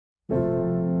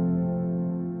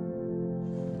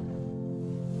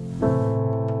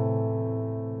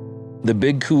The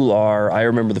Big Couloir, I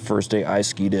remember the first day I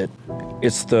skied it.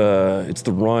 It's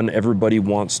the run everybody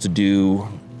wants to do.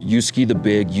 You ski the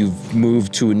big, you've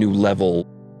moved to a new level.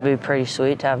 It'd be pretty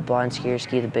sweet to have a blind skier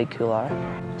ski the Big Couloir.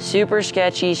 Super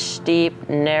sketchy, steep,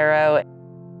 narrow.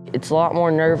 It's a lot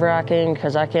more nerve-wracking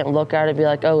because I can't look at it and be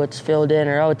like, oh, it's filled in,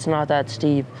 or oh, it's not that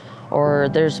steep, or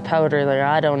there's powder there.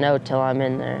 I don't know till I'm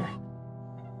in there.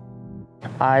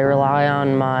 I rely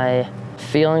on my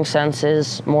feeling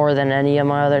senses more than any of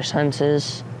my other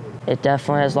senses. It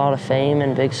definitely has a lot of fame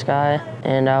in Big Sky,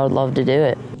 and I would love to do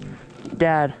it.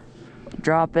 Dad,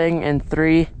 dropping in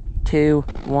 3, 2,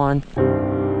 1.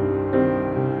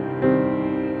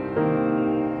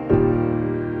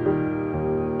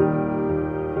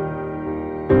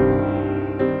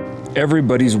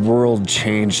 Everybody's world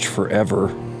changed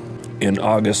forever in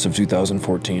August of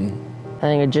 2014. I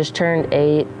think I just turned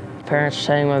 8. Parents were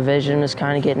saying my vision is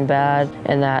kind of getting bad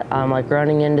and that I'm like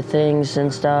running into things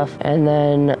and stuff. And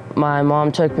then my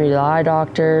mom took me to the eye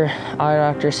doctor. Eye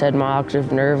doctor said my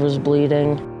optic nerve was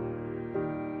bleeding.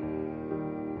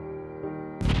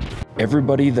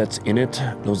 Everybody that's in it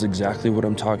knows exactly what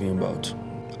I'm talking about.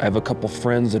 I have a couple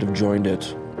friends that have joined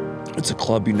it. It's a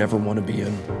club you never want to be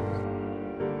in.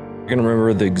 I can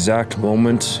remember the exact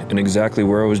moment and exactly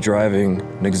where I was driving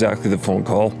and exactly the phone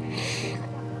call.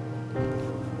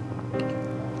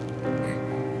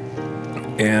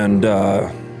 And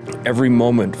every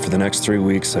moment for the next 3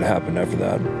 weeks that happened after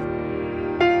that.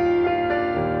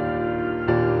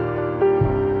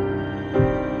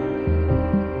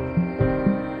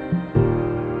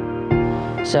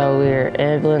 So we were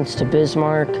ambulanced to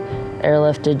Bismarck,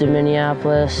 airlifted to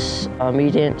Minneapolis,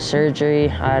 immediate surgery.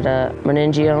 I had a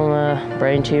meningioma,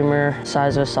 brain tumor,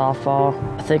 size of a softball.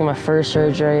 I think my first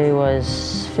surgery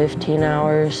was 15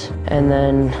 hours, and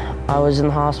then I was in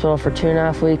the hospital for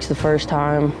 2.5 weeks the first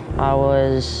time. I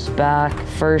was back.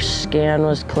 First scan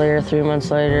was clear 3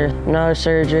 months later. Another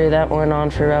surgery that went on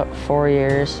for about 4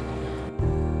 years.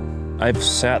 I've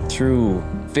sat through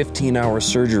 15-hour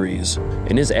surgeries,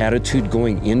 and his attitude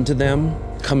going into them,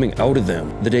 coming out of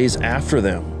them, the days after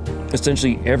them,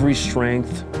 essentially every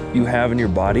strength you have in your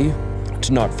body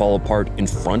to not fall apart in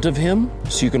front of him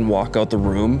so you can walk out the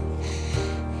room.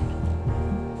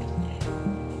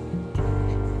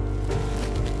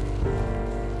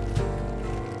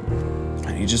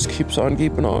 And he just keeps on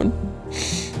keeping on.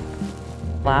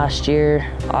 Last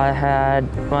year, I had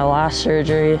my last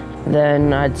surgery,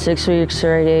 then I had 6 weeks of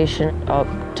radiation up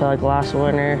to like last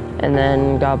winter, and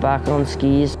then got back on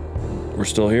skis. We're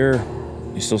still here.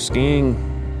 He's still skiing.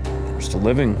 We're still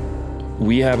living.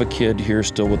 We have a kid here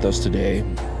still with us today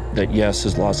that, yes,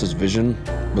 has lost his vision,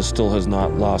 but still has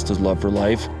not lost his love for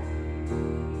life.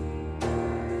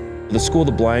 The School of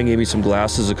the Blind gave me some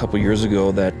glasses a couple years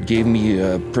ago that gave me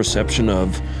a perception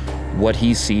of what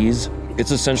he sees.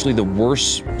 It's essentially the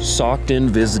worst socked-in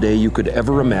vis day you could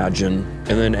ever imagine,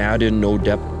 and then add in no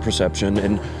depth perception,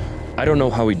 and I don't know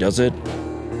how he does it.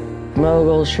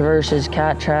 Moguls, traverses,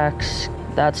 cat tracks,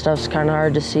 that stuff's kind of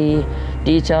hard to see.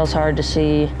 Detail's hard to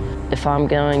see. If I'm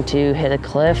going to hit a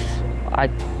cliff, I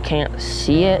can't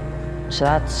see it, so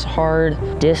that's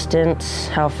hard. Distance,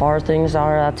 how far things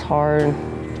are, that's hard.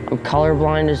 I'm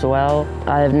colorblind as well.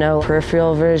 I have no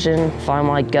peripheral vision. If I'm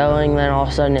like going, then all of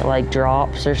a sudden it like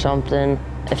drops or something.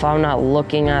 If I'm not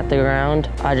looking at the ground,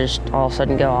 I just all of a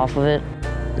sudden go off of it.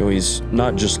 You know, he's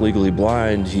not just legally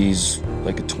blind, he's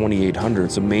like a 2800.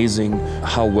 It's amazing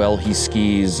how well he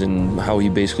skis and how he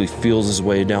basically feels his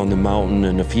way down the mountain.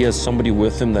 And if he has somebody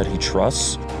with him that he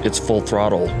trusts, it's full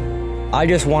throttle. I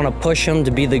just want to push him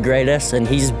to be the greatest, and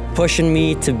he's pushing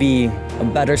me to be a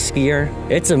better skier.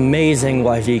 It's amazing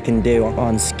what he can do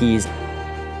on skis.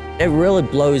 It really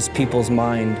blows people's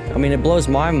mind. I mean, it blows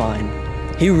my mind.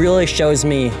 He really shows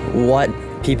me what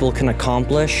people can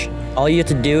accomplish. All you have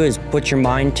to do is put your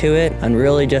mind to it and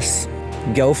really just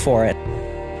go for it.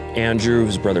 Andrew,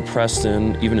 his brother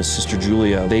Preston, even his sister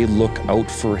Julia, they look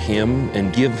out for him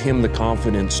and give him the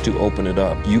confidence to open it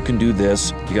up. You can do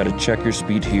this, you gotta check your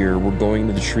speed here, we're going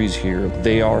into the trees here.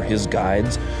 They are his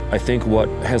guides. I think what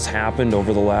has happened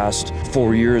over the last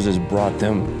 4 years has brought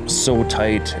them so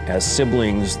tight as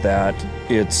siblings that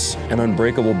it's an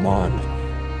unbreakable bond.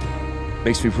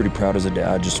 Makes me pretty proud as a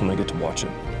dad just when I get to watch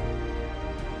it.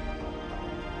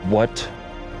 What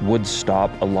would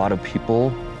stop a lot of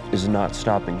people is not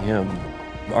stopping him.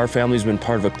 Our family's been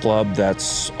part of a club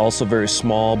that's also very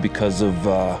small because of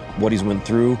what he's went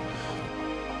through.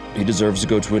 He deserves to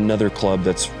go to another club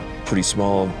that's pretty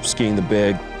small, skiing the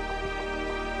big.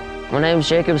 My name's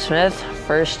Jacob Smith,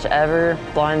 first ever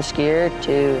blind skier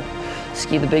to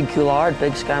ski the Big Couloir at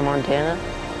Big Sky, Montana.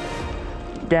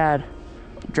 Dad,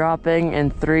 dropping in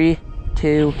 3,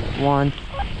 2, 1.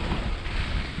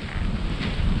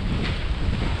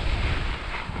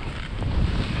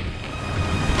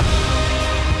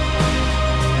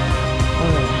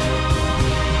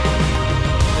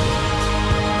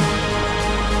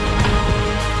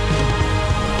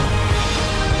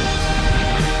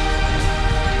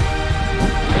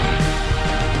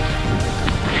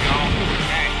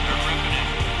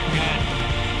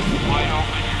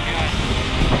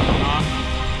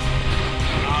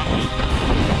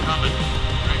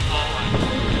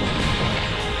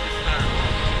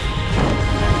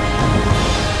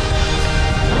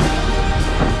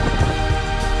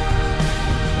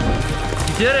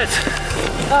 Did it!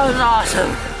 That was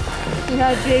awesome.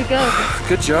 Yeah, Jacob.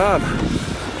 Good job.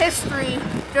 History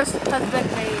just has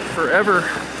been made. Forever.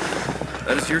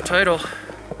 That is your title.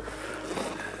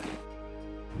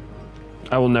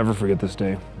 I will never forget this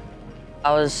day.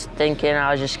 I was thinking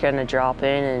I was just gonna drop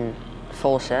in and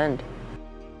full send.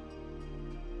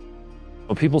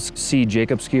 When people see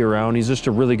Jacob ski around, he's just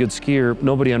a really good skier.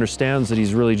 Nobody understands that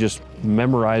he's really just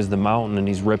memorized the mountain and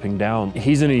he's ripping down.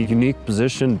 He's in a unique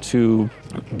position to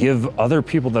give other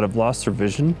people that have lost their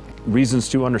vision reasons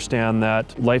to understand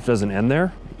that life doesn't end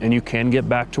there and you can get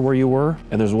back to where you were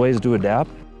and there's ways to adapt.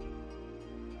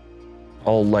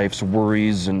 All life's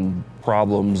worries and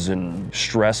problems and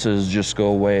stresses just go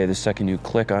away the second you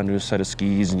click onto a set of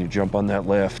skis and you jump on that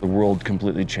lift. The world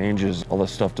completely changes. All that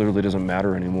stuff really doesn't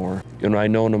matter anymore. You know, I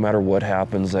know no matter what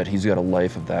happens that he's got a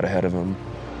life of that ahead of him.